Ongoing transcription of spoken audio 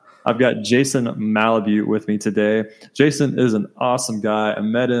I've got Jason Malabute with me today. Jason is an awesome guy. I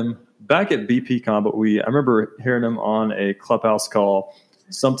met him back at BPCon, but I remember hearing him on a Clubhouse call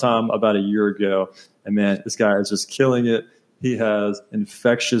sometime about a year ago. And man, this guy is just killing it. He has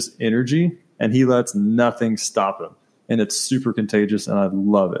infectious energy and he lets nothing stop him. And it's super contagious and I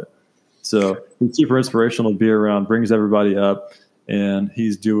love it. So he's super inspirational to be around, brings everybody up, and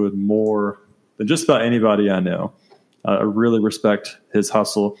he's doing more than just about anybody I know. I really respect his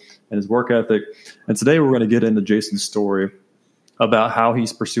hustle and his work ethic. And today we're going to get into Jason's story about how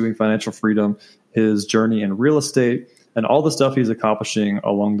he's pursuing financial freedom, his journey in real estate, and all the stuff he's accomplishing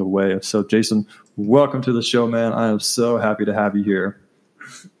along the way. So Jason, welcome to the show, man. I am so happy to have you here.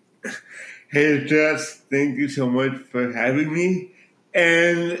 Hey, Jess, thank you so much for having me.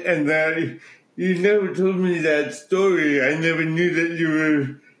 And that you never told me that story. I never knew that you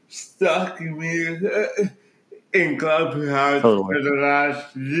were stalking me in Clubhouse for the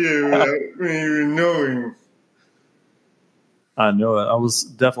last year without me even knowing. I know it. I was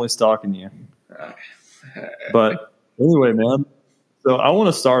definitely stalking you. But anyway, man, so I want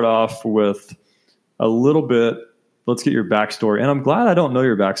to start off with a little bit. Let's get your backstory. And I'm glad I don't know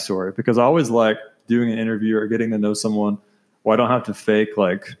your backstory because I always like doing an interview or getting to know someone where I don't have to fake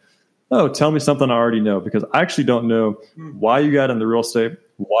like, oh, tell me something I already know, because I actually don't know why you got into real estate,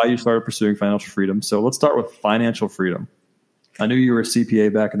 why you started pursuing financial freedom. So let's start with financial freedom. I knew you were a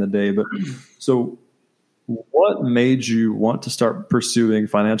CPA back in the day, but so what made you want to start pursuing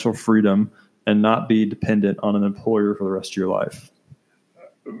financial freedom and not be dependent on an employer for the rest of your life?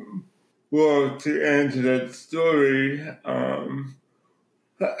 Well, to answer that story, to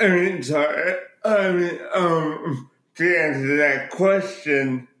answer that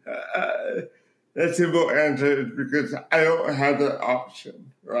question, the simple answer is because I don't have that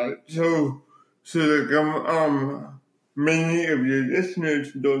option, right? So many of your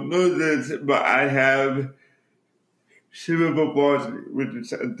listeners don't know this, but I have cerebral palsy, which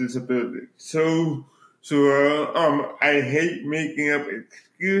is a disability. So I hate making up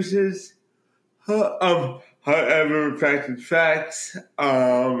excuses. However, facts is facts.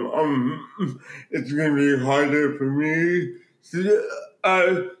 It's going to be harder for me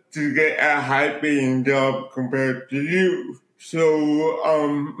to get a high-paying job compared to you.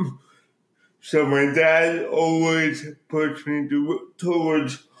 So my dad always pushed me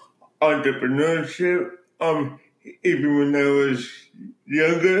towards entrepreneurship. Even when I was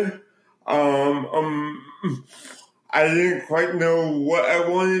younger, I didn't quite know what I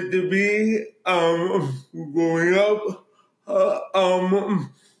wanted to be growing up.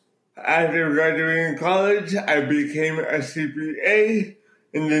 After graduating college, I became a CPA,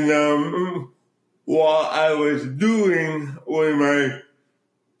 and then while I was doing one of my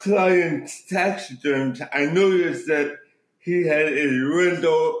client's tax returns, I noticed that he had a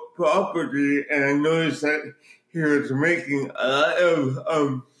rental property, and I noticed that he was making a lot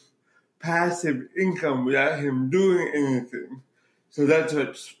of passive income without him doing anything. So that's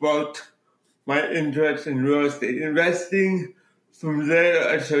what sparked my interest in real estate investing. From there,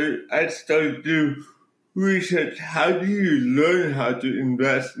 I started to research how do you learn how to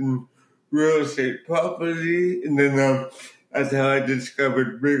invest in real estate property. And then that's how I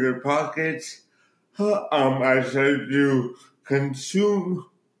discovered Bigger Pockets. I started to consume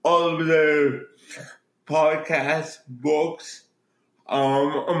all of their podcasts, books,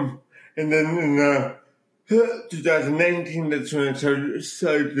 and then in 2019, that's when I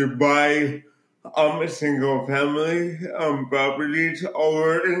started to buy a single family properties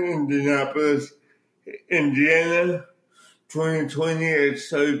over in Indianapolis, Indiana. 2020, I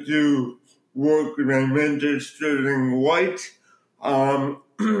started to work with my mentor, Sterling White,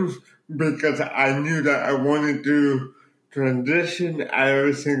 because I knew that I wanted to transition out of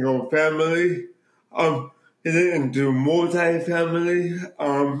a single family into multifamily,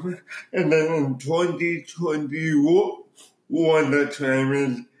 and then in 2021, that's when I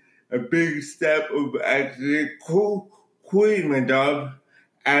made a big step of actually quitting my job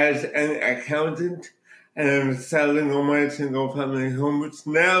as an accountant, and I'm selling all my single family homes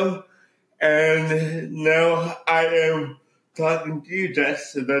now, and now I am talking to you,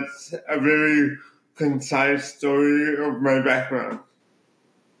 Jess, so that's a very concise story of my background.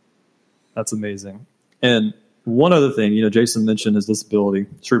 That's amazing. And one other thing, Jason mentioned his disability,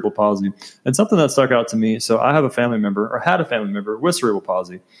 cerebral palsy, and something that stuck out to me. So I have a family member, or had a family member with cerebral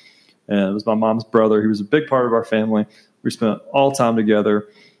palsy, and it was my mom's brother. He was a big part of our family. We spent all time together,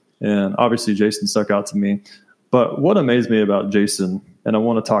 and obviously Jason stuck out to me. But what amazed me about Jason, and I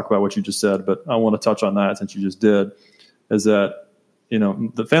want to talk about what you just said, but I want to touch on that since you just did, is that,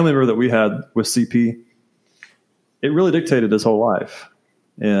 the family member that we had with CP, it really dictated his whole life.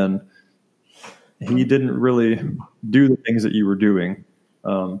 And he didn't really do the things that you were doing.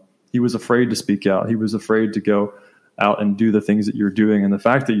 He was afraid to speak out. He was afraid to go out and do the things that you're doing. And the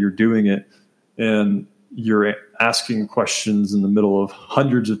fact that you're doing it and you're asking questions in the middle of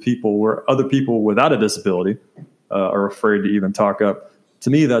hundreds of people where other people without a disability are afraid to even talk up, to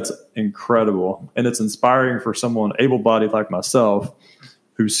me, that's incredible. And it's inspiring for someone able-bodied like myself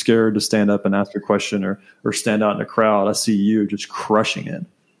who's scared to stand up and ask a question or stand out in a crowd. I see you just crushing it,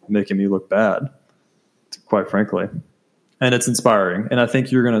 making me look bad, quite frankly. And it's inspiring. And I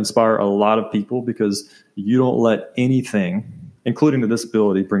think you're going to inspire a lot of people because you don't let anything, including the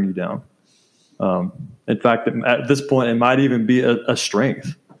disability, bring you down. In fact, at this point, it might even be a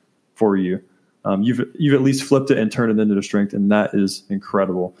strength for you. You've at least flipped it and turned it into a strength, and that is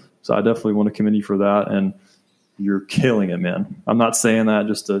incredible. So I definitely want to commend you for that. And you're killing it, man. I'm not saying that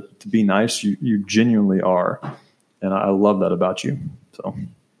just to be nice. You genuinely are. And I love that about you. So,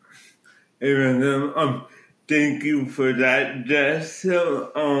 Amen. Thank you for that, Jess.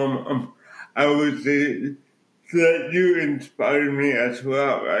 I would say that you inspired me as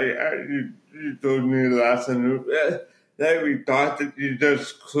well, right? You told me last time that we thought that you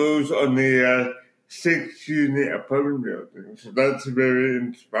just closed on the 6-unit apartment building. So that's very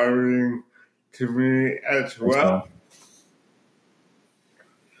inspiring to me as well.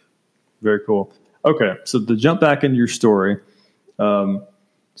 Very cool. Okay, so to jump back into your story,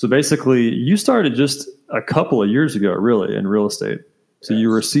 so basically you started just a couple of years ago, really, in real estate. So you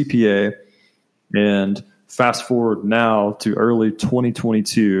were a CPA, and fast forward now to early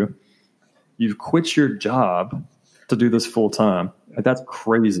 2022, you've quit your job to do this full time. Like, that's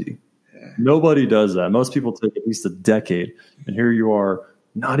crazy. Nobody does that. Most people take at least a decade, and here you are,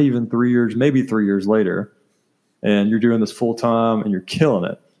 not even 3 years, maybe 3 years later, and you're doing this full time, and you're killing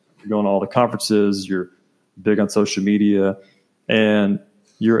it. You're going to all the conferences, you're big on social media, and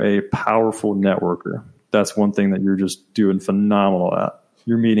you're a powerful networker. That's one thing that you're just doing phenomenal at.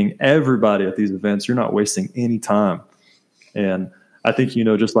 You're meeting everybody at these events. You're not wasting any time. And I think,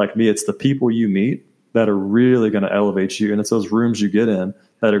 just like me, it's the people you meet that are really going to elevate you. And it's those rooms you get in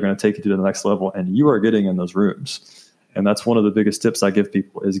that are going to take you to the next level. And you are getting in those rooms. And that's one of the biggest tips I give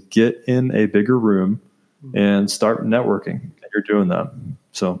people is get in a bigger room and start networking. And you're doing that.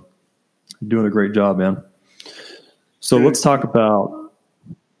 So you're doing a great job, man. So let's talk about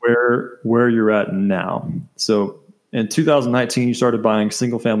where you're at now. So in 2019, you started buying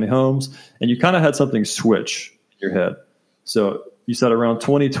single family homes, and you kind of had something switch in your head. So you said around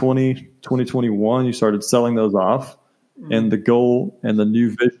 2020, 2021, you started selling those off, and the goal and the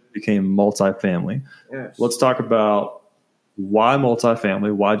new vision became multifamily. Yes. Let's talk about why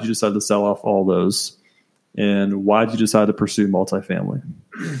multifamily. Why did you decide to sell off all those? And why did you decide to pursue multifamily?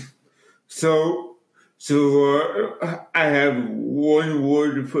 So I have one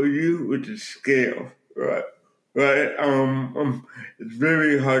word for you, which is scale, right? Right. It's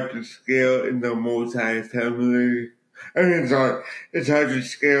very hard to scale in the multifamily. I mean, it's hard to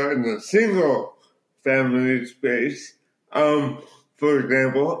scale in the single family space. For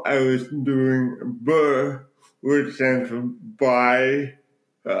example, I was doing BRRRR, which stands for buy,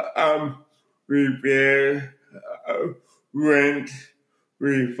 repair, rent,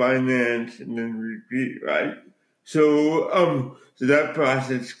 refinance, and then repeat, right? So that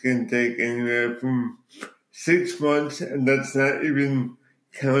process can take anywhere from 6 months, and that's not even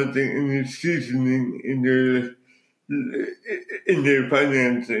counting any seasoning in their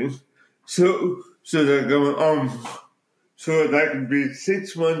financing. So that could be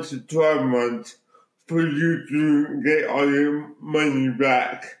 6 months to 12 months for you to get all your money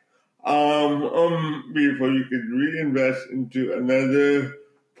back. Before you could reinvest into another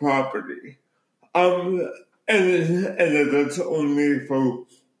property. And that's only for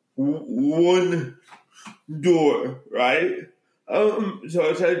one door, right? So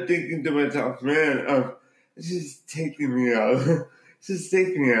I started thinking to myself, man, this is taking me a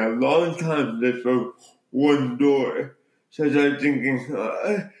long time just for one door. So I started thinking,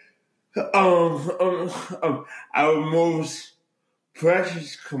 our most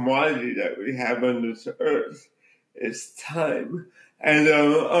precious commodity that we have on this earth is time. And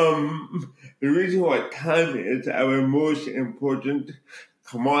the reason why time is our most important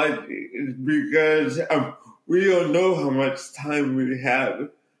commodity is because we don't know how much time we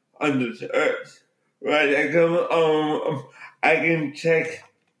have on this earth, right? I can check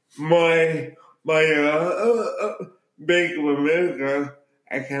my Bank of America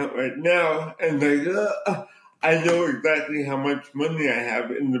account right now, and I know exactly how much money I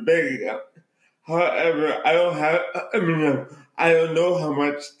have in the bank account. However, I don't know how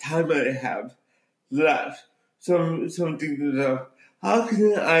much time I have left. So I'm thinking of, how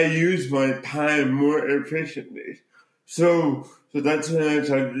can I use my time more efficiently? So that's when I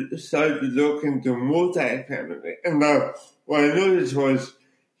started to look into multifamily. And what I noticed was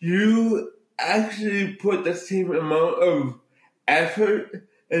you actually put the same amount of effort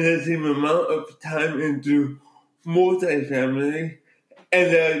and the same amount of time into multifamily,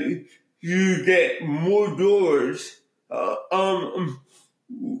 and you get more doors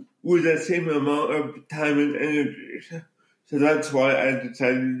with the same amount of time and energy. So that's why I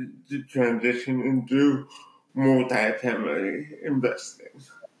decided to transition into multifamily investing.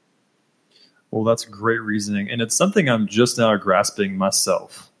 Well, that's great reasoning. And it's something I'm just now grasping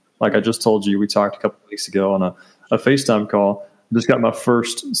myself. Like I just told you, we talked a couple of weeks ago on a FaceTime call. Just got my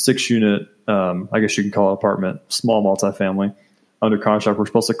first 6-unit, I guess you can call it apartment, small multifamily, under contract. We're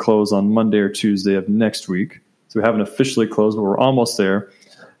supposed to close on Monday or Tuesday of next week. So we haven't officially closed, but we're almost there.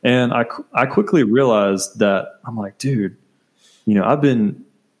 And I quickly realized that I'm like, dude, I've been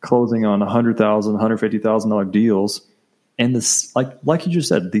closing on $100,000, $150,000 deals. And this, like you just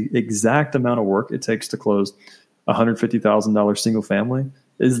said, the exact amount of work it takes to close $150,000 single family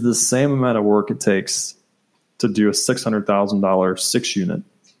is the same amount of work it takes to do a $600,000 6-unit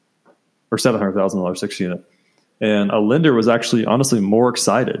or $700,000 6-unit. And a lender was actually honestly more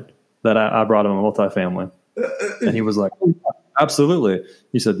excited that I brought him a multifamily. And he was like, absolutely.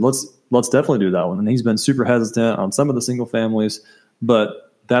 He said, let's definitely do that one. And he's been super hesitant on some of the single families,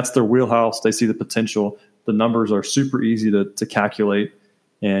 but that's their wheelhouse. They see the potential. The numbers are super easy to calculate,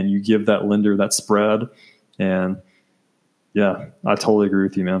 and you give that lender that spread. And yeah, I totally agree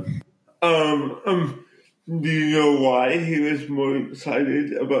with you, man. Do you know why he was more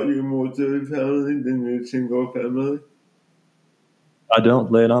excited about your multifamily than your single family? I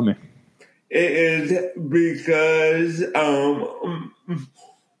don't. Lay it on me. It is because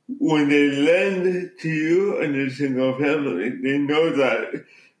when they lend to you and your single family, they know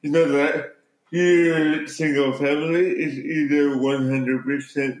that your single family is either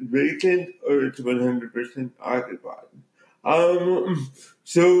 100% vacant or it's 100% occupied.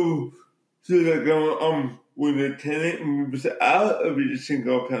 So when the tenant moves out of your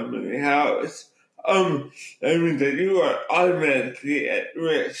single family house, that means that you are automatically at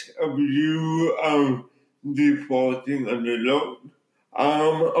risk of you defaulting on your loan.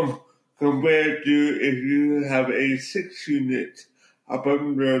 Compared to if you have a 6-unit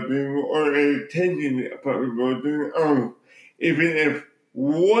apartment building or a 10-unit apartment building, even if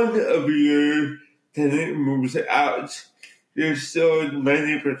one of your tenant moves out, you're still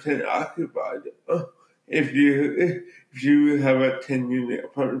 90% occupied. If you have a 10-unit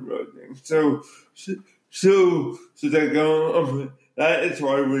apartment building, so that is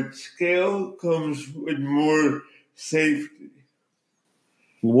why with scale comes with more safety.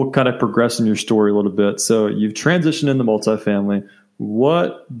 We'll kind of progress in your story a little bit. So you've transitioned into multifamily.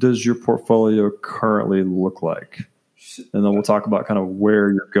 What does your portfolio currently look like? And then we'll talk about kind of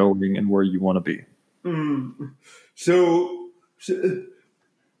where you're going and where you want to be. So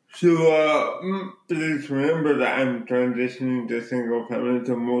please remember that I'm transitioning to single family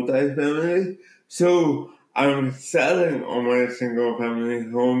to multifamily. So I'm selling all my single family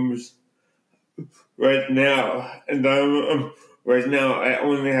homes right now, and right now I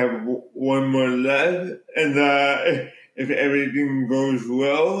only have one more left, and if everything goes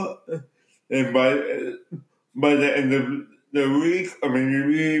well, then by the end of the week, or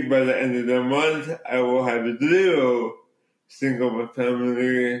maybe by the end of the month, I will have 0 single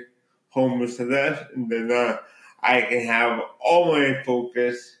family homes left, and then I can have all my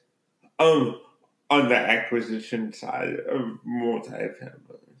focus on the acquisition side of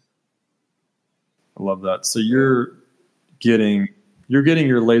multifamily. I love that. So you're getting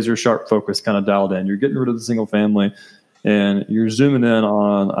your laser sharp focus kind of dialed in. You're getting rid of the single family, and you're zooming in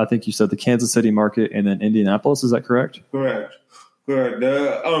on, I think you said, the Kansas City market and then Indianapolis. Is that correct? Correct.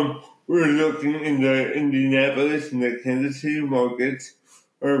 We're looking in the Indianapolis and the Kansas City markets.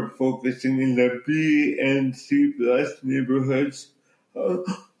 We're focusing in the B and C plus neighborhoods of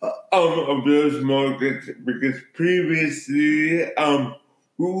those markets, because previously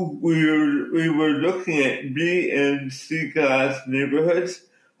we were looking at B and C class neighborhoods,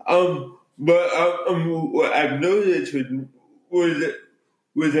 but what I've noticed with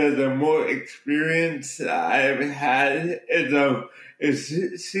the more experience I've had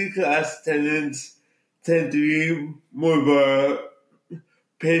is C class tenants tend to be more of a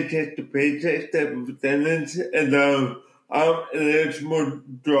paycheck to paycheck type of tenants, and there's more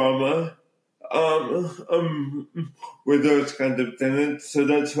drama with those kinds of tenants. So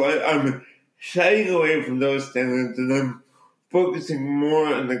that's why I'm shying away from those tenants, and I'm focusing more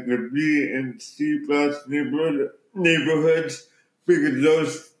on the B and C plus neighborhoods, because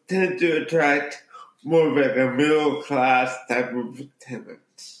those tend to attract more of like a middle class type of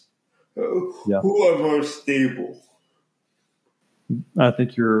tenants Yeah. who are more stable. I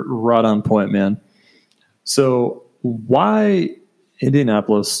think you're right on point, man. So why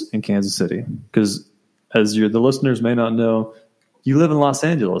Indianapolis and Kansas City? Because as the listeners may not know, you live in Los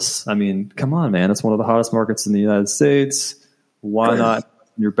Angeles. I mean, come on, man. It's one of the hottest markets in the United States. Why not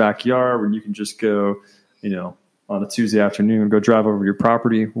in your backyard when you can just go, on a Tuesday afternoon and go drive over your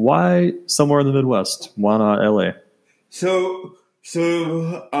property? Why somewhere in the Midwest? Why not LA? So,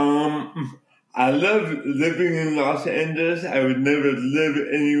 I love living in Los Angeles. I would never live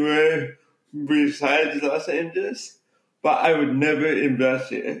anywhere besides Los Angeles, but I would never invest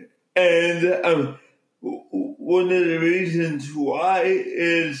here. And one of the reasons why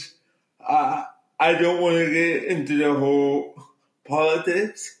is I don't want to get into the whole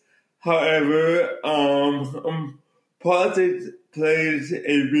politics. However, politics plays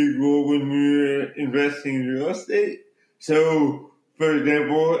a big role when we're investing in real estate. So, for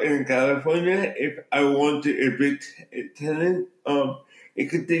example, in California, if I want to evict a tenant, it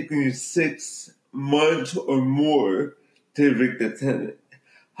could take me 6 months or more to evict a tenant.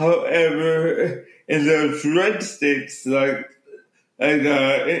 However, in those red states like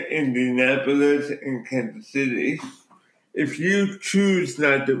Indianapolis and Kansas City, if you choose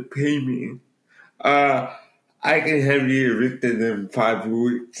not to pay me, I can have you evicted in 5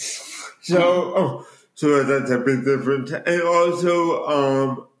 weeks. So that's a bit different. And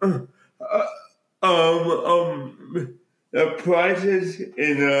also, the prices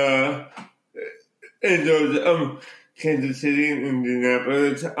in those Kansas City and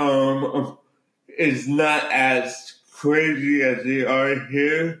Indianapolis is not as crazy as they are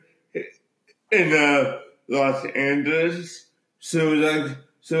here in Los Angeles. So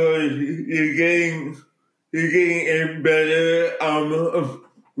you're getting a better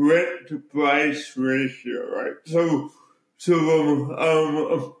rent to price ratio, right? So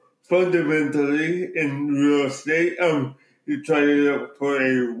fundamentally in real estate, you try to look for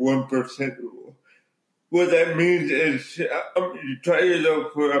a 1% rule. What that means is you try to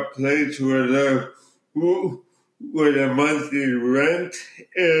look for a place where the monthly rent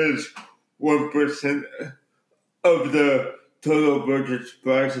is 1% of the total purchase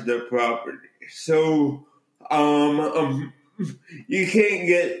price of the property. So you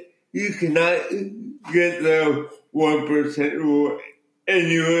cannot get the 1% rule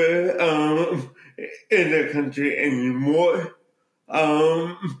anywhere in the country anymore.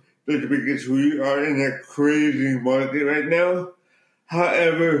 Because we are in a crazy market right now.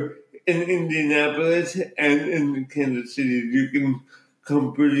 However, in Indianapolis and in Kansas City, you can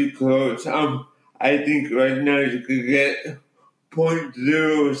come pretty close. I think right now you could get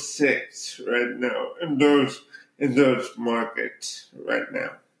 0.06 right now in those markets right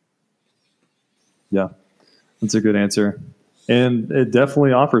now. Yeah, that's a good answer. And it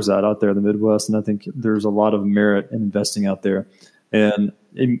definitely offers that out there in the Midwest. And I think there's a lot of merit in investing out there. And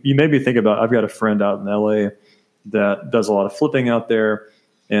you made me think about, I've got a friend out in LA that does a lot of flipping out there,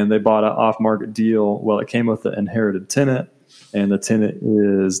 and they bought an off-market deal. Well, it came with an inherited tenant, and the tenant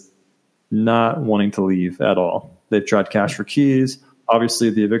is not wanting to leave at all. They've tried cash for keys. Obviously,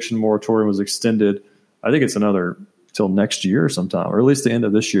 the eviction moratorium was extended. I think it's another till next year sometime, or at least the end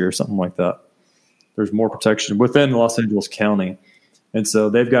of this year or something like that. There's more protection within Los Angeles County. And so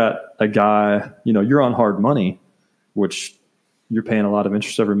they've got a guy, you're on hard money, which you're paying a lot of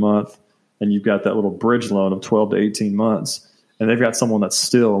interest every month, and you've got that little bridge loan of 12 to 18 months, and they've got someone that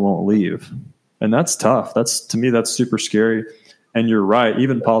still won't leave. And that's tough. To me, that's super scary. And you're right.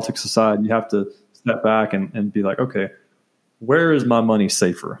 Even politics aside, you have to step back and be like, okay, where is my money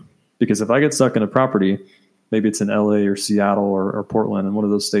safer? Because if I get stuck in a property, maybe it's in LA or Seattle or Portland, and one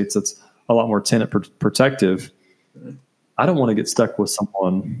of those states that's a lot more tenant protective, I don't want to get stuck with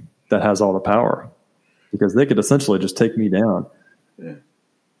someone that has all the power, because they could essentially just take me down.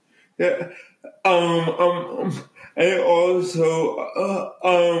 Yeah. And also,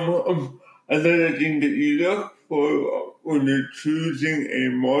 another thing that you look for when you're choosing a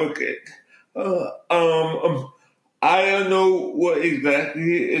market, I don't know what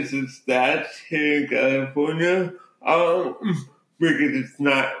exactly is the stats here in California, because it's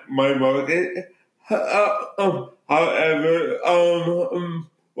not my market. However,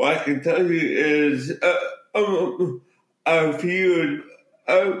 what I can tell you is a few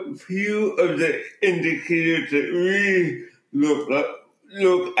of the indicators that we look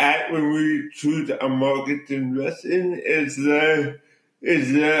at when we choose a market to invest in is the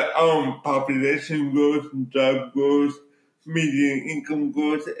population growth, job growth, median income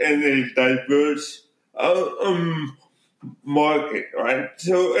growth, and a diverse market, right?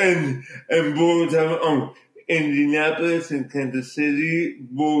 So, and both Indianapolis and Kansas City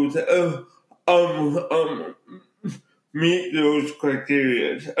both meet those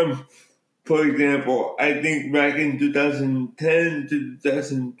criteria. For example, I think back in 2010 to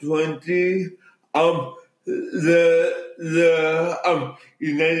 2020, the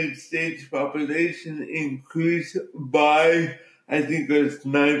United States population increased by, I think it was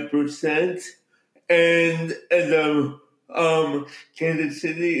 9%, and Kansas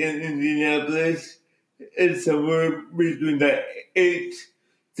City and Indianapolis is somewhere between that 8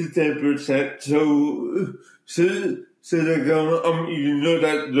 to 10%. So they're going, you know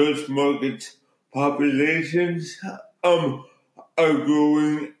that those markets populations are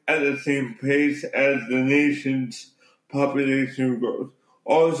growing at the same pace as the nation's population growth.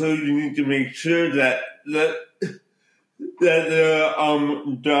 Also, you need to make sure that the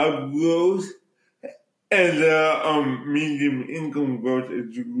job growth and the medium income growth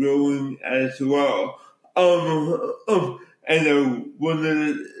is growing as well. And one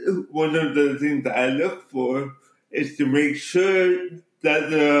of the things that I look for is to make sure that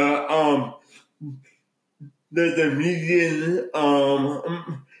the median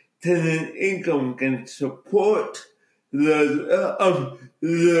tenant income can support the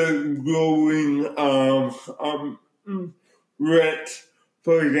growing rent.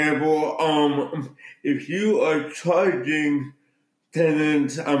 For example, if you are charging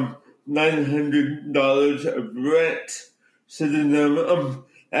tenants $900 of rent, so then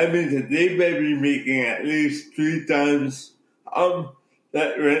that means that they better be making at least 3 times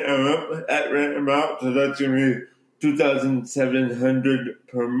that rent amount. So that's going to be $2,700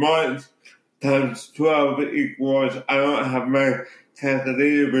 per month times 12 equals. I don't have my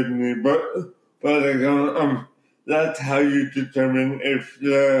calculator with me, but that's how you determine if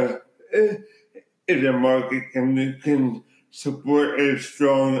the market can support a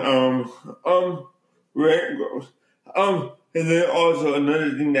strong rent growth. And then also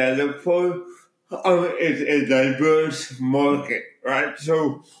another thing that I look for is a diverse market, right?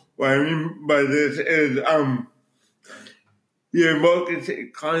 So what I mean by this is your market's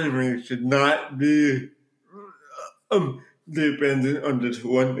economy should not be dependent on just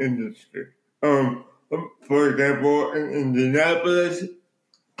one industry. For example, in Indianapolis,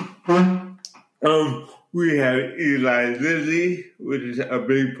 we have Eli Lilly, which is a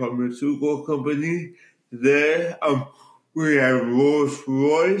big pharmaceutical company there. We have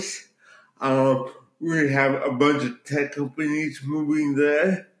Rolls-Royce. We have a bunch of tech companies moving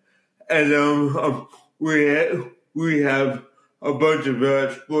there. And we have a bunch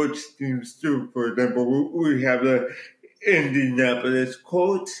of sports teams too. For example, we have the Indianapolis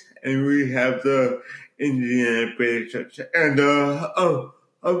Colts and we have the Indiana Pacers. And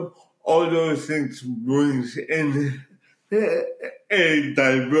all those things brings in a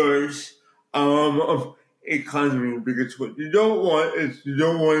diverse economy, because what you don't want is you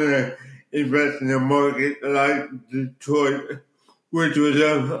don't want to invest in a market like Detroit, which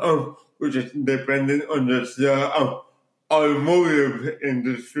is dependent on the automotive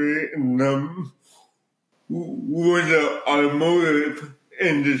industry. And when the automotive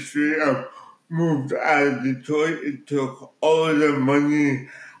industry moved out of Detroit, it took all of the money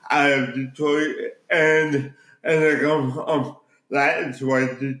out of Detroit, and that is why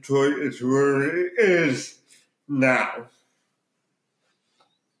Detroit is where it is now.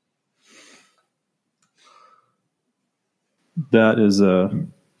 That is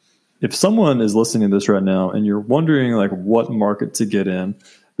if someone is listening to this right now and you're wondering like what market to get in,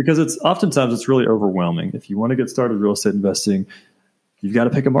 because it's oftentimes really overwhelming. If you want to get started real estate investing, you've got to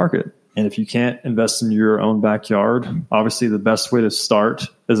pick a market. And if you can't invest in your own backyard, obviously the best way to start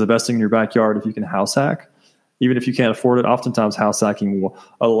is investing in your backyard if you can house hack. Even if you can't afford it, oftentimes house hacking will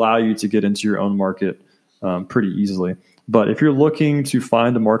allow you to get into your own market pretty easily. But if you're looking to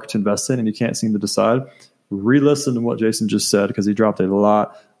find a market to invest in and you can't seem to decide, re-listen to what Jason just said, because he dropped a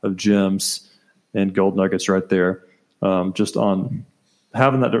lot of gems and gold nuggets right there, just on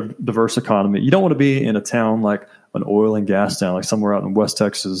having that diverse economy. You don't want to be in a town like an oil and gas town, like somewhere out in West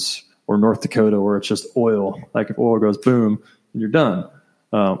Texas or North Dakota where it's just oil. Like if oil goes boom, you're done.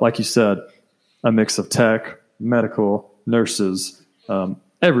 Like you said, a mix of tech, medical, nurses,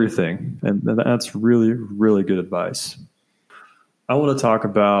 everything. And that's really, really good advice. I want to talk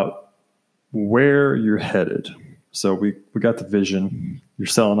about where you're headed. So we got the vision. You're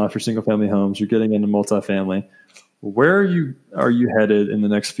selling off your single family homes. You're getting into multifamily. Where are you headed in the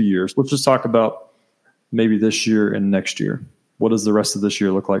next few years? Let's just talk about maybe this year and next year. What does the rest of this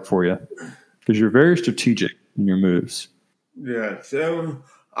year look like for you? Because you're very strategic in your moves. Yeah. So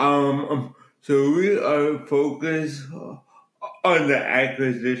So we are focused on the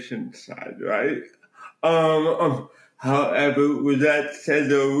acquisition side, right? However, with that said,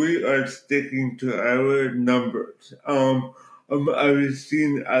 though, we are sticking to our numbers. I've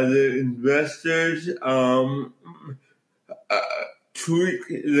seen other investors uh, tweak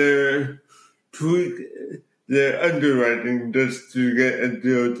their tweak their underwriting just to get a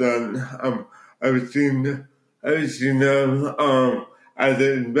deal done. I've seen other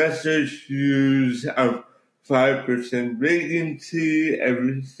investors use 5% vacancy.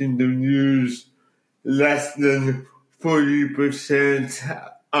 I've seen them use less than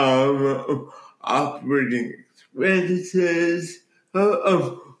 40% operating expenses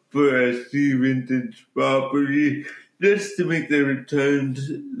for a C vintage property just to make the returns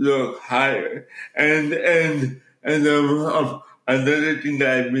look higher. And another thing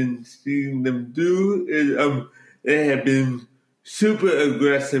that I've been seeing them do is they have been super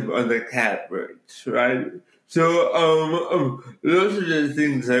aggressive on the cap rates, right? So those are the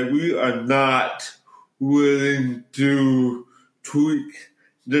things that we are not willing to tweak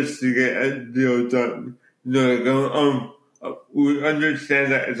just to get a deal done. We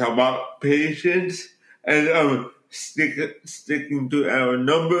understand that it's about patience and sticking to our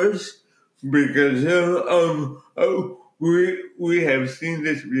numbers because we have seen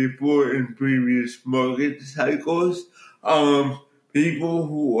this before in previous market cycles. People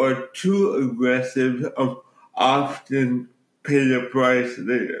who are too aggressive often pay the price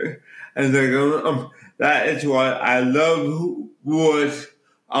later, and that is why I love what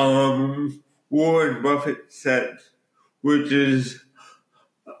Warren Buffett said, which is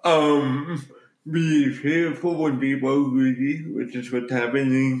be fearful when people are greedy, which is what's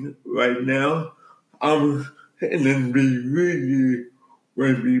happening right now. And then be greedy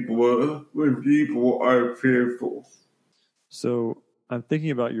when people are fearful. So I'm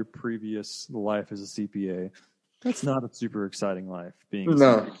thinking about your previous life as a CPA. That's not a super exciting life being a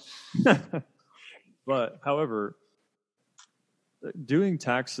No. CPA. But however, doing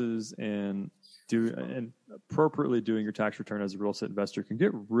taxes and appropriately doing your tax return as a real estate investor can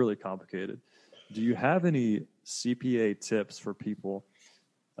get really complicated. Do you have any CPA tips for people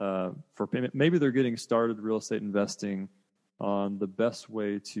for maybe they're getting started real estate investing on the best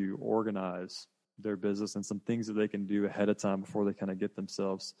way to organize their business and some things that they can do ahead of time before they kind of get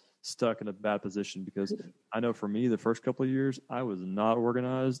themselves stuck in a bad position? Because I know for me, the first couple of years, I was not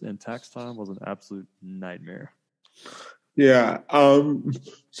organized and tax time was an absolute nightmare. Yeah.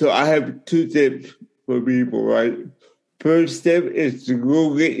 So I have two tips for people, right? First step is to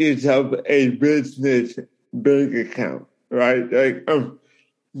go get yourself a business bank account, right? Like,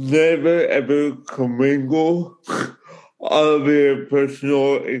 never ever commingle all of your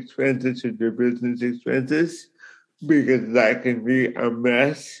personal expenses with your business expenses because that can be a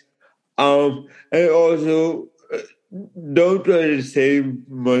mess. And also, don't try to save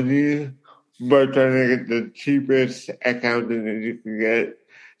money by trying to get the cheapest accountant that you can get,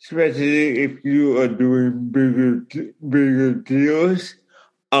 especially if you are doing bigger deals.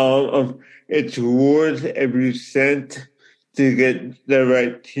 It's worth every cent to get the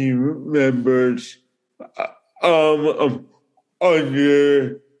right team members on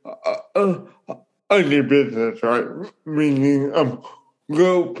your business, right? Meaning,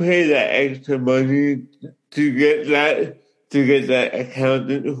 go pay that extra money to get that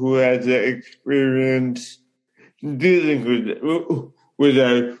accountant who has the experience dealing with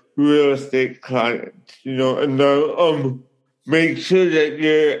a real estate client, and make sure that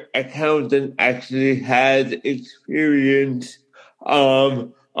your accountant actually has experience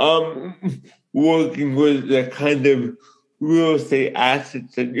working with the kind of real estate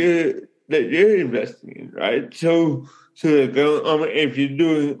assets that you're investing in, right? So if you're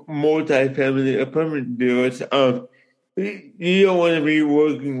doing multifamily apartment deals, you don't want to be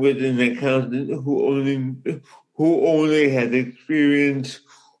working with an accountant who only has experience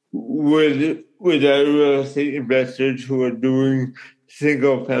with real estate investors who are doing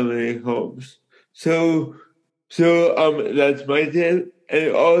single family homes. So that's my tip.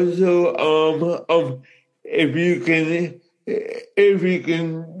 And also if you can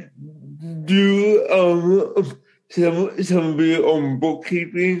do some of your own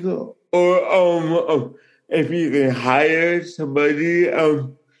bookkeeping, or if you can hire somebody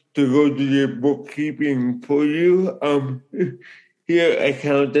to go do your bookkeeping for you, your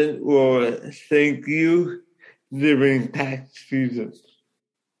accountant will thank you during tax season.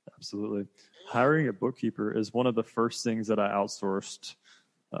 Absolutely. Hiring a bookkeeper is one of the first things that I outsourced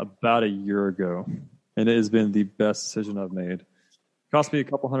about a year ago, and it has been the best decision I've made. It cost me a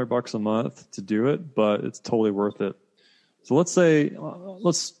couple $100 a month to do it, but it's totally worth it. So let's say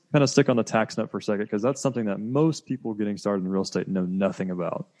let's kind of stick on the tax note for a second, because that's something that most people getting started in real estate know nothing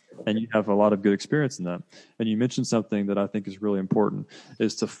about. And you have a lot of good experience in that. And you mentioned something that I think is really important,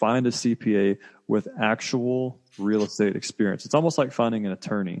 is to find a CPA with actual real estate experience. It's almost like finding an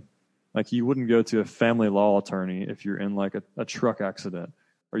attorney. Like you wouldn't go to a family law attorney if you're in like a truck accident,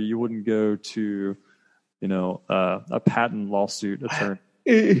 or you wouldn't go to, a patent lawsuit attorney.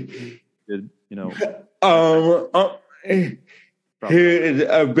 Here is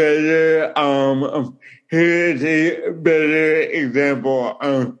a better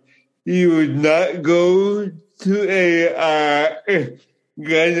example. You would not go to a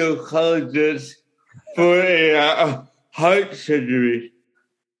gynecologist for a heart surgery.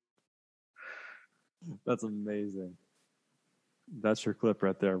 That's amazing. That's your clip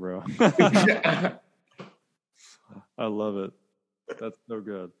right there, bro. I love it. That's so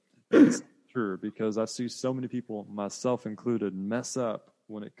good. It's true, because I see so many people, myself included, mess up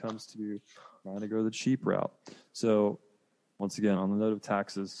when it comes to trying to go the cheap route. So once again, on the note of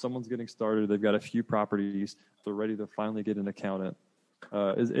taxes, someone's getting started, they've got a few properties, they're ready to finally get an accountant.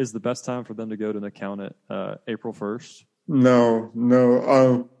 Is the best time for them to go to an accountant April 1st? No.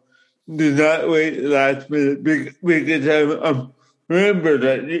 Do not wait last minute, because remember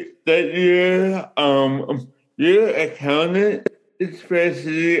that your accountant,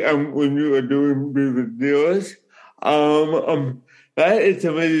 especially when you are doing bigger deals, that is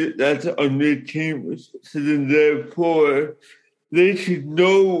somebody that's on your team. So then therefore, they should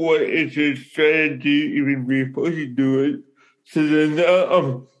know what is your strategy even before you do it. So then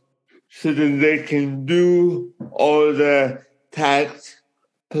they can do all the tax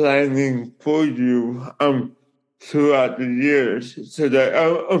planning for you throughout the years, so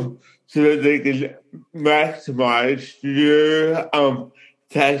that they can maximize your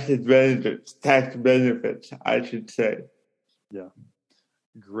tax benefits, I should say. Yeah,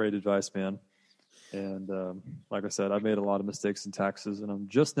 great advice, man. And like I said, I've made a lot of mistakes in taxes, and I'm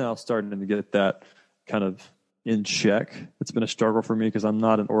just now starting to get that kind of in check. It's been a struggle for me because I'm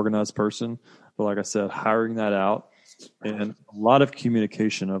not an organized person. But like I said, hiring that out and a lot of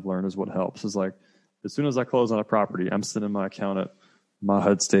communication I've learned is what helps. Is like as soon as I close on a property, I'm sending my accountant my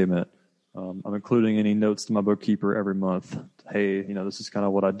HUD statement. I'm including any notes to my bookkeeper every month. Hey, this is kind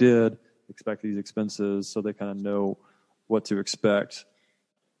of what I did. Expect these expenses, so they kind of know what to expect.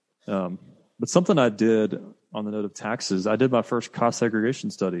 But something I did on the note of taxes, I did my first cost segregation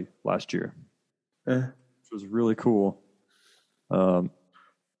study last year, which was really cool. Are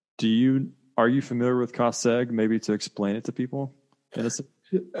you familiar with cost seg? Maybe to explain it to people. So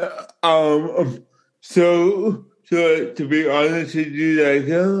to be honest with you,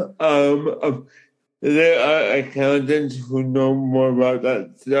 there are accountants who know more about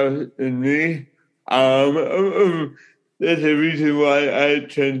that stuff than me. There's a reason why I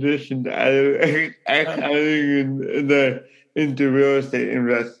transitioned out of accounting into real estate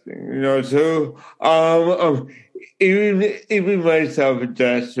investing. So even myself,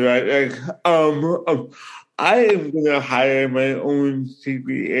 just right. I am gonna hire my own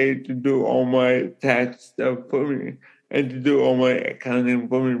CPA to do all my tax stuff for me and to do all my accounting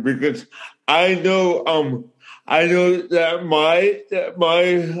for me, because I know that my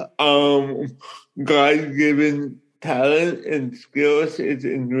God-given talent and skills is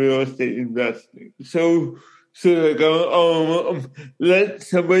in real estate investing. So let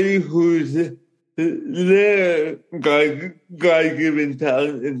somebody who's their God-given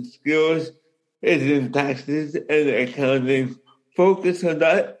talent and skills is in taxes and accounting, focus on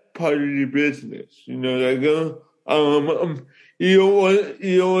that part of your business. You don't want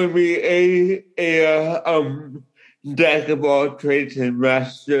to be a jack of all trades and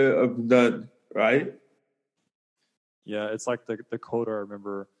master of none, right? Yeah, it's like the quote I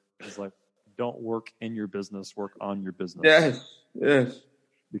remember is like, don't work in your business, work on your business. Yes.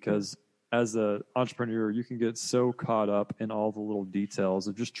 Because as an entrepreneur, you can get so caught up in all the little details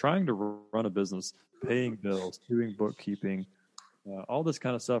of just trying to run a business, paying bills, doing bookkeeping, all this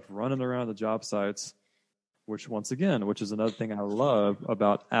kind of stuff, running around the job sites, which is another thing I love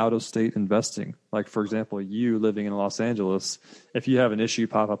about out-of-state investing. Like, for example, you living in Los Angeles, if you have an issue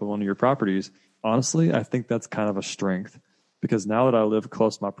pop up on one of your properties, honestly, I think that's kind of a strength, because now that I live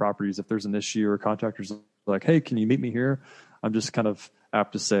close to my properties, if there's an issue or contractors like, hey, can you meet me here? I'm just kind of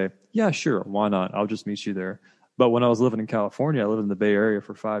apt to say, yeah, sure, why not? I'll just meet you there. But when I was living in California, I lived in the Bay Area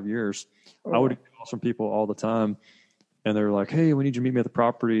for 5 years. I would get calls from people all the time, and they're like, hey, we need you to meet me at the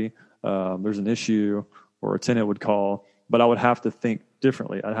property. There's an issue, or a tenant would call. But I would have to think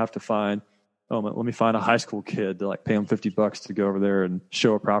differently. I'd have to find, let me find a high school kid to pay him $50 to go over there and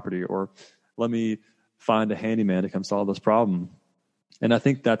show a property, or let me find a handyman to come solve this problem. And I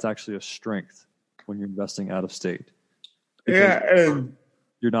think that's actually a strength when you're investing out of state. Yeah, and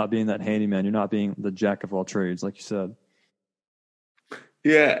you're not being that handyman. You're not being the jack of all trades, like you said.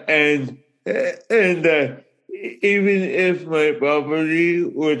 yeah, and even if my property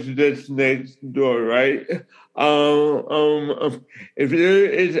was just next door, right? If there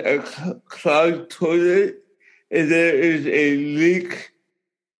is a clogged toilet, if there is a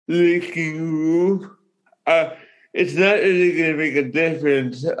leaking roof, it's not really going to make a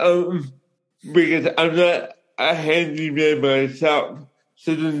difference. Because I'm not a handyman myself.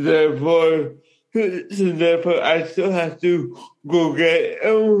 So then therefore I still have to go get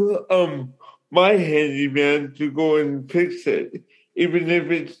my handyman to go and fix it, even if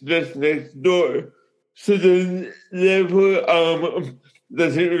it's just next door. So then therefore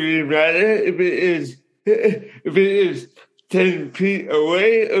does it really matter if it is 10 feet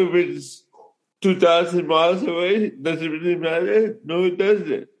away or if it's 2,000 miles away? Does it really matter? No, it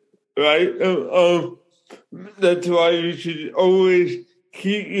doesn't. Right? That's why you should always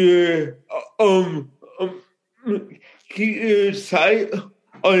keep your sight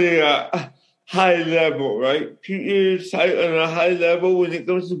on a high level, right? Keep your sight on a high level when it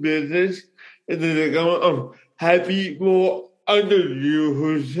comes to business, and then they're gonna have people under you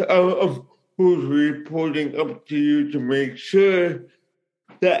who's reporting up to you to make sure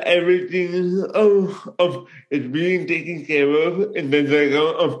that everything is being taken care of, and then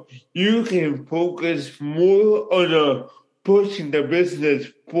you can focus more on pushing the business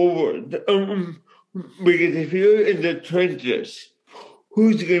forward. Because if you're in the trenches,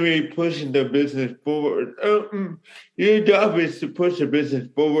 who's going to be pushing the business forward? Your job is to push the business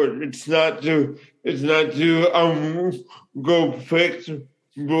forward. It's not to go fix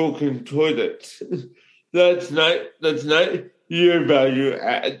broken toilets. That's not your value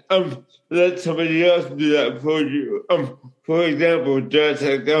add. Let somebody else do that for you. For example, just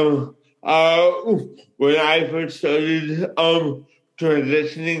like when I first started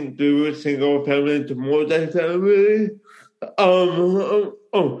transitioning through single family to multifamily, I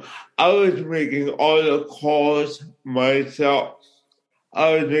was making all the calls myself.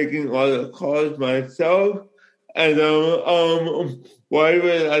 And what I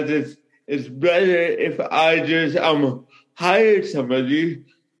realized is it's better if I just hire somebody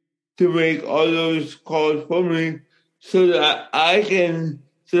to make all those calls for me, so that I can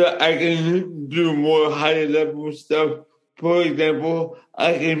do more higher level stuff. For example,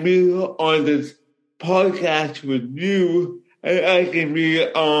 I can be on this podcast with you, and I can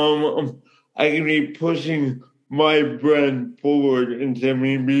be pushing my brand forward instead of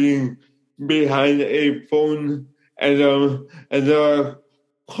me being behind a phone and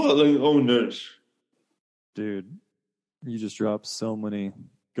calling owners. Dude, you just dropped so many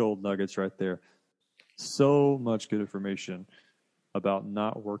gold nuggets right there. So much good information about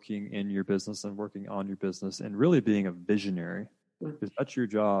not working in your business and working on your business and really being a visionary. Because that's your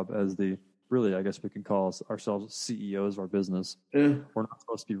job as really, I guess we can call ourselves CEOs of our business. Yeah. We're not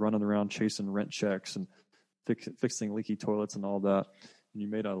supposed to be running around chasing rent checks and fixing leaky toilets and all that. And you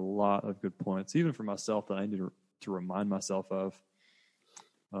made a lot of good points, even for myself, that I need to remind myself of.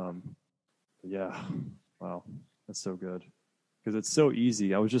 Yeah, wow, that's so good. Because it's so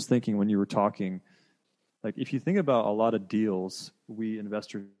easy. I was just thinking when you were talking, like if you think about a lot of deals we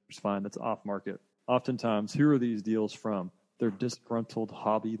investors find that's off market, oftentimes who are these deals from? They're disgruntled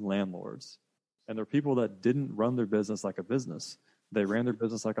hobby landlords. And they're people that didn't run their business like a business. They ran their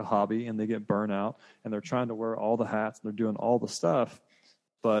business like a hobby, and they get burnt out, and they're trying to wear all the hats, and they're doing all the stuff.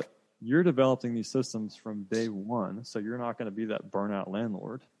 But you're developing these systems from day one, so you're not going to be that burnout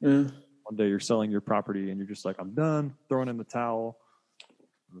landlord. Mm. One day you're selling your property, and you're just like, I'm done, throwing in the towel.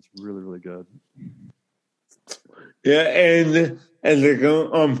 It's really, really good. Yeah, and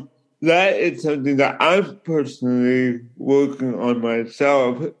that is something that I'm personally working on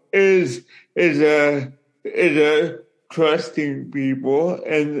myself is trusting people,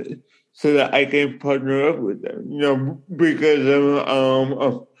 and so that I can partner up with them. Because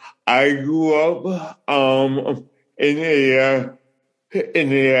I grew up in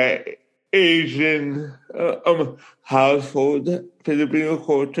a Asian household, Filipino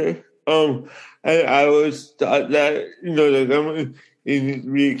culture. And I was taught that, you need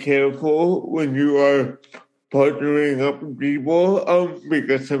to be careful when you are partnering up with people,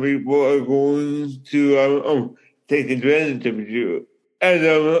 because some people are going to take advantage of you.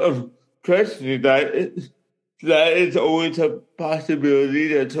 And trust me, that is always a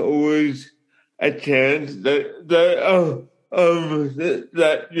possibility. That's always a chance that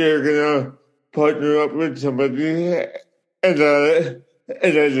you're gonna partner up with somebody and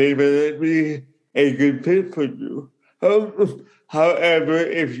they may not be a good fit for you. However,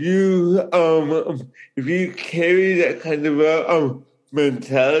 if you carry that kind of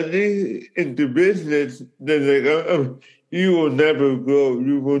mentality into business, then you will never grow.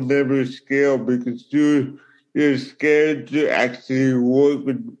 You will never scale because you're scared to actually work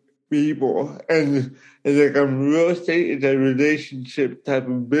with people. And real estate is a relationship type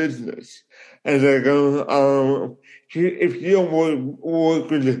of business. And if you don't work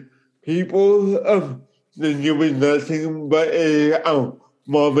with people, then you'll be nothing but a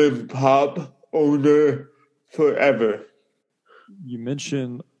mom and pop owner forever. You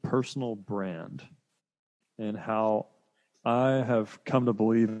mentioned personal brand and how I have come to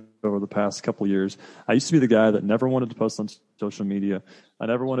believe over the past couple of years. I used to be the guy that never wanted to post on social media. I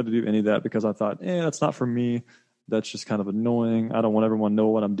never wanted to do any of that because I thought, that's not for me. That's just kind of annoying. I don't want everyone to know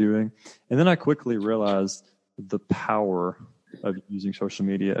what I'm doing. And then I quickly realized the power of using social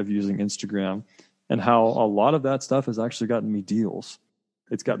media, of using Instagram, and how a lot of that stuff has actually gotten me deals.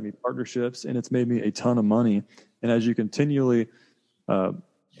 It's gotten me partnerships, and it's made me a ton of money. And as you continually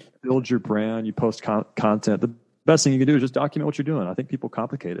build your brand, you post content, the best thing you can do is just document what you're doing. I think people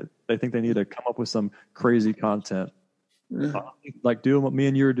complicate it. They think they need to come up with some crazy content. Like doing what me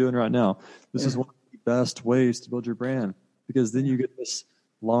and you are doing right now. This is one of the best ways to build your brand, because then you get this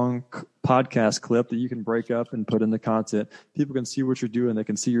long podcast clip that you can break up and put in the content. People can see what you're doing. They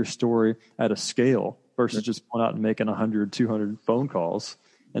can see your story at a scale versus just going out and making 100, 200 phone calls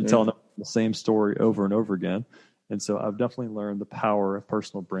and telling them the same story over and over again. And so I've definitely learned the power of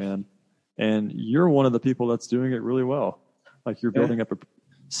personal brand. And you're one of the people that's doing it really well. Like you're building up a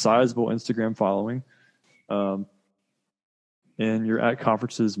sizable Instagram following. And you're at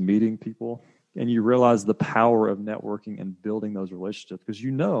conferences meeting people, and you realize the power of networking and building those relationships, because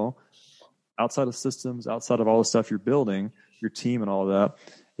outside of systems, outside of all the stuff you're building, your team and all of that,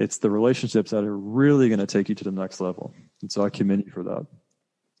 it's the relationships that are really going to take you to the next level. And so I commend you for that.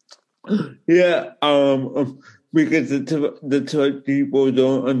 Yeah, because the type people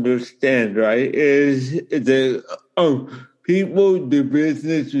don't understand, right, is that people do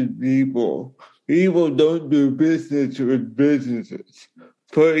business with people. People don't do business with businesses.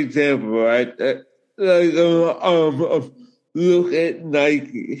 For example, right, look at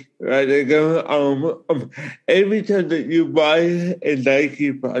Nike, right? Every time that you buy a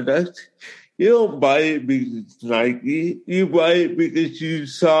Nike product, you don't buy it because it's Nike. You buy it because you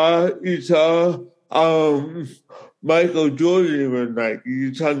saw Michael Jordan with Nike.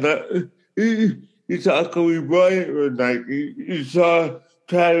 You saw Kobe Bryant with Nike. You saw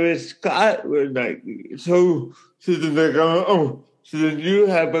Travis Scott with Nike. So then you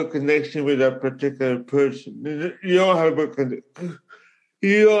have a connection with that particular person. You don't have a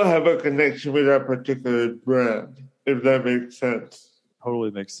connection with that particular brand, if that makes sense.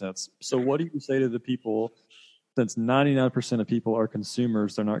 Totally makes sense. So what do you say to the people, since 99% of people are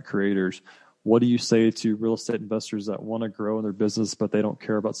consumers, they're not creators? What do you say to real estate investors that want to grow in their business, but they don't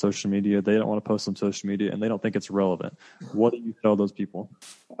care about social media? They don't want to post on social media, and they don't think it's relevant. What do you tell those people?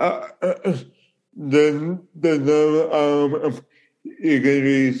 Then you're gonna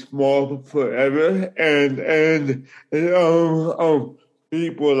be small forever, and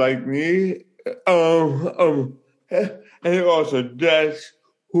people like me, and also Jess,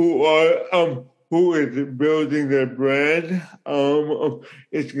 who is building their brand,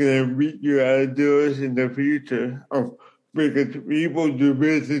 it's gonna meet you at doors in the future, because people do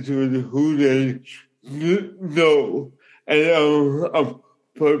business with who they know, and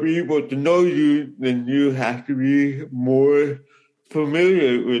for people to know you, then you have to be more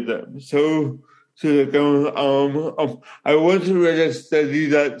familiar with them. So I once read a study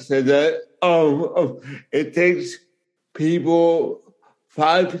that said that it takes people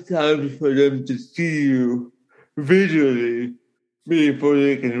 5 times for them to see you visually before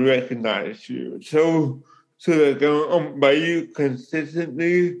they can recognize you. So by you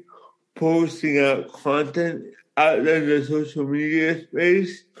consistently posting out content out there in the social media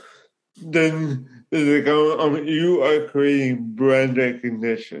space, then you are creating brand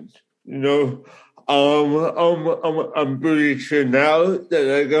recognition. I'm pretty sure now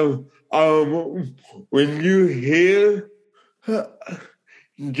that when you hear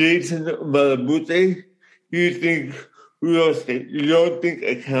Jason Malabute, you think real estate. You don't think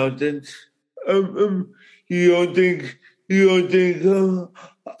accountants. You don't think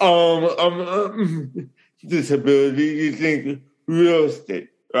disability. You think real estate,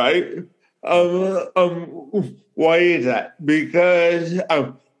 right? Why is that? Because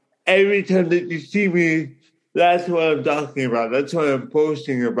every time that you see me, that's what I'm talking about. That's what I'm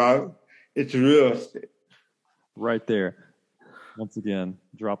posting about. It's real estate. Right there. Once again,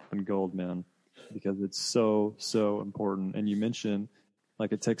 dropping gold, man. because it's so, so important. And you mentioned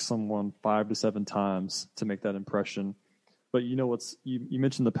like it takes someone 5 to 7 times to make that impression. But you know you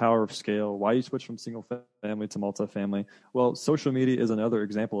mentioned the power of scale. Why you switch from single family to multifamily? Well, social media is another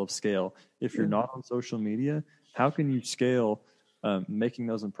example of scale. If you're not on social media, how can you scale making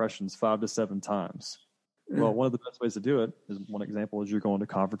those impressions 5 to 7 times? Well, one of the best ways to do it is, one example is you're going to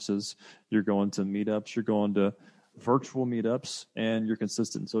conferences, you're going to meetups, you're going to virtual meetups, and you're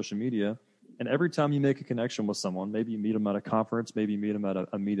consistent in social media. And every time you make a connection with someone, maybe you meet them at a conference, maybe you meet them at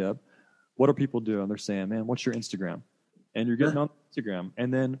a meetup, what are people doing? They're saying, man, what's your Instagram? And you're getting on Instagram.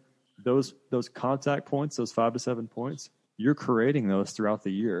 And then those contact points, those 5 to 7 points, you're creating those throughout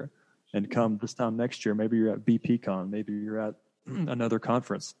the year. And come this time next year, maybe you're at BPCon, maybe you're at another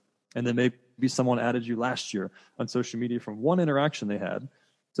conference. And then maybe someone added you last year on social media from one interaction they had.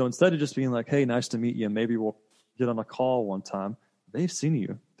 So instead of just being like, hey, nice to meet you, maybe we'll get on a call one time, they've seen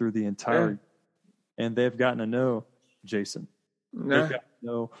you through the entire and they've gotten to know Jason. They've got to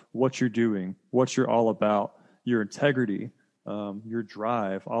know what you're doing, what you're all about, your integrity, your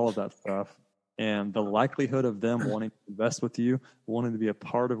drive, all of that stuff. And the likelihood of them wanting to invest with you, wanting to be a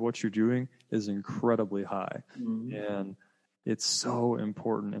part of what you're doing is incredibly high. Mm-hmm. And it's so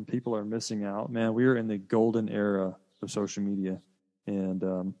important, and people are missing out. Man, we are in the golden era of social media,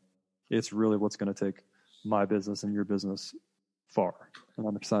 and it's really what's going to take my business and your business far, and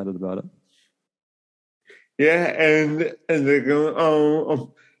I'm excited about it. Yeah, and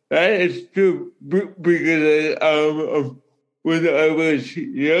that is true because when I was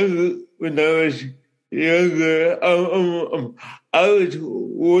younger, I was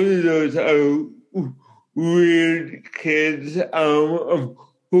one of those weird kids who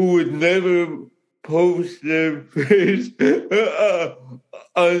would never post their face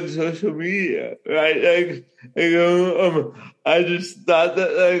on social media, right? I just thought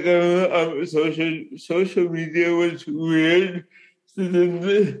that social media was weird. So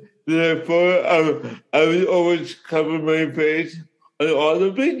therefore, I would always cover my face on all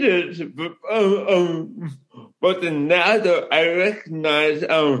the pictures. But then now that I recognize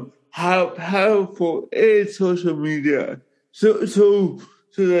how powerful is social media. So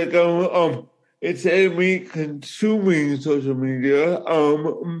like instead of me consuming social media,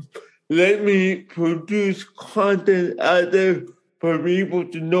 let me produce content out there for people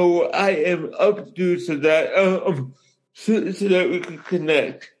to know what I am up to, so that so that we can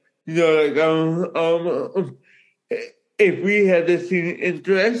connect. You know, like if we have the same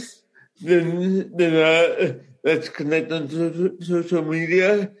interests, then let's connect on social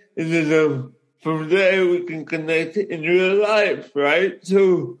media, and then from there we can connect in real life, right?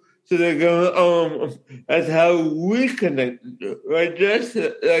 So like that's how we connected, right? Just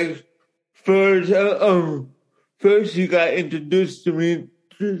like first you got introduced to me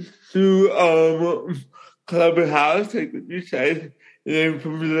through Clubhouse, like you said, and then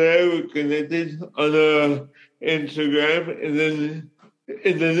from there we connected on Instagram, and then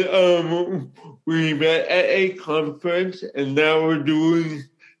we met at a conference, and now we're doing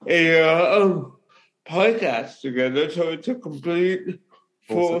a podcast together. So it's a complete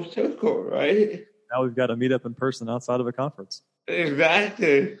full circle, right? Now we've got to meet up in person outside of a conference.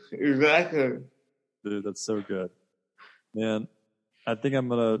 Exactly. Dude, that's so good. Man, I think I'm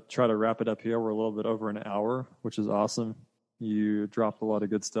going to try to wrap it up here. We're a little bit over an hour, which is awesome. You dropped a lot of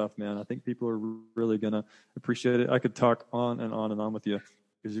good stuff, man. I think people are really going to appreciate it. I could talk on and on and on with you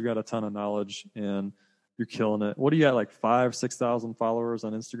because you've got a ton of knowledge and you're killing it. What do you got, like 5,000-6,000 followers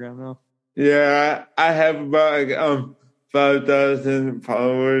on Instagram now? Yeah, I have about 5,000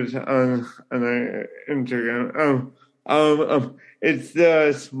 followers on Instagram. It's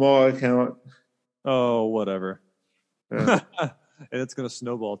a small account. Oh, whatever. Yeah. And it's going to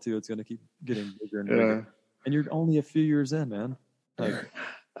snowball too. It's going to keep getting bigger and bigger. Yeah. And you're only a few years in, man. Like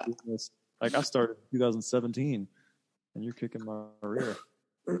I started in 2017, and you're kicking my rear.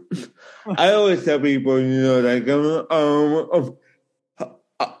 I always tell people, you know, like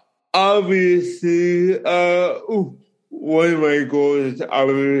obviously, one of my goals is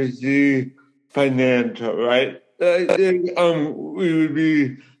obviously financial, right? We would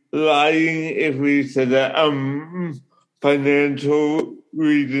be lying if we said that financial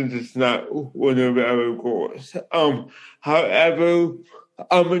reasons is not one of our goals. However,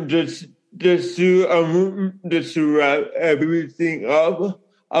 just to wrap everything up,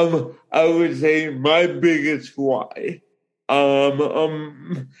 I would say my biggest why,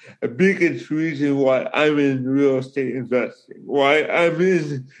 biggest reason why I'm in real estate investing, why I'm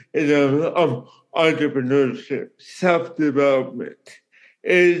in entrepreneurship, self-development,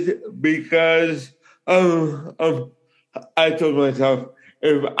 is because I told myself,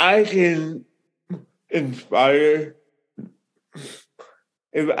 if I can inspire,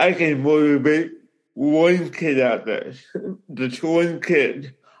 if I can motivate one kid out there, just one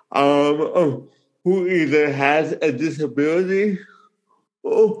kid, who either has a disability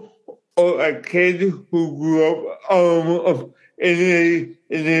or a kid who grew up in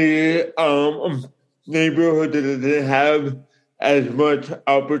a neighborhood that doesn't have as much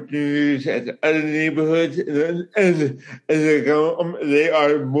opportunities as other neighborhoods, they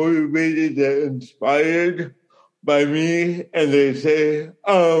are motivated and inspired by me, and they say,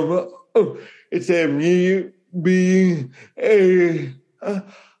 instead of me being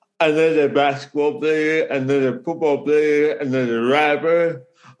another basketball player, another football player, another rapper,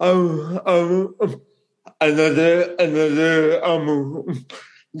 another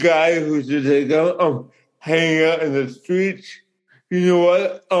guy who's just like hanging out in the streets. You know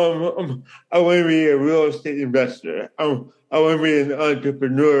what? I want to be a real estate investor. I want to be an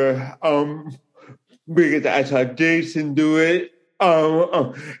entrepreneur. Because I saw Jason do it.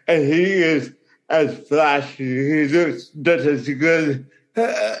 And he is as flashy. He looks just as good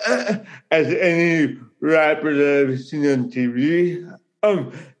as any rapper that I've seen on TV.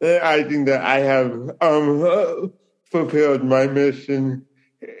 I think that I have fulfilled my mission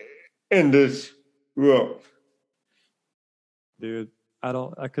in this world. Dude,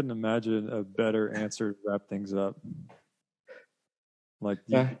 I couldn't imagine a better answer to wrap things up.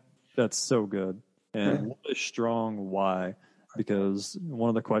 That's so good. And what a strong why, because one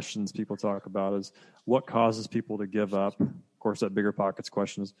of the questions people talk about is what causes people to give up. Of course, that Bigger Pockets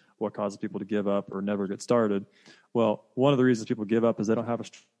question is what causes people to give up or never get started. Well, one of the reasons people give up is they don't have a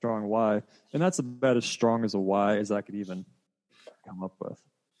strong why, and that's about as strong as a why as I could even come up with.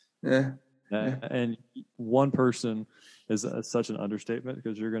 Yeah. And one person is such an understatement,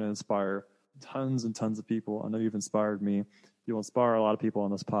 because you're going to inspire tons and tons of people. I know you've inspired me. You'll inspire a lot of people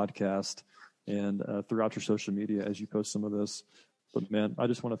on this podcast and throughout your social media as you post some of this. But man, I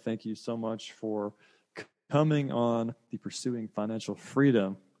just want to thank you so much for coming on the Pursuing Financial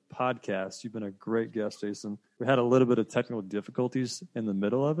Freedom podcast. You've been a great guest, Jason. We had a little bit of technical difficulties in the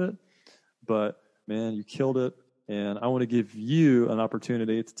middle of it, but man, you killed it. And I want to give you an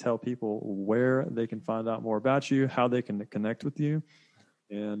opportunity to tell people where they can find out more about you, how they can connect with you,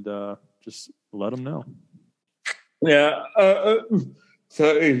 and just let them know. Yeah.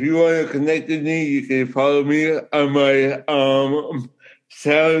 So if you want to connect with me, you can follow me on my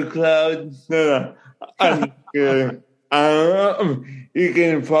SoundCloud. No, I'm kidding. You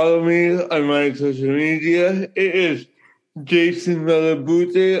can follow me on my social media. It is Jason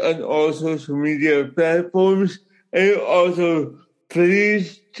Malabute on all social media platforms. And also,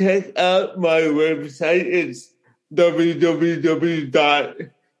 please check out my website. It's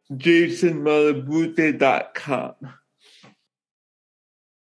www.jasonmalabute.com.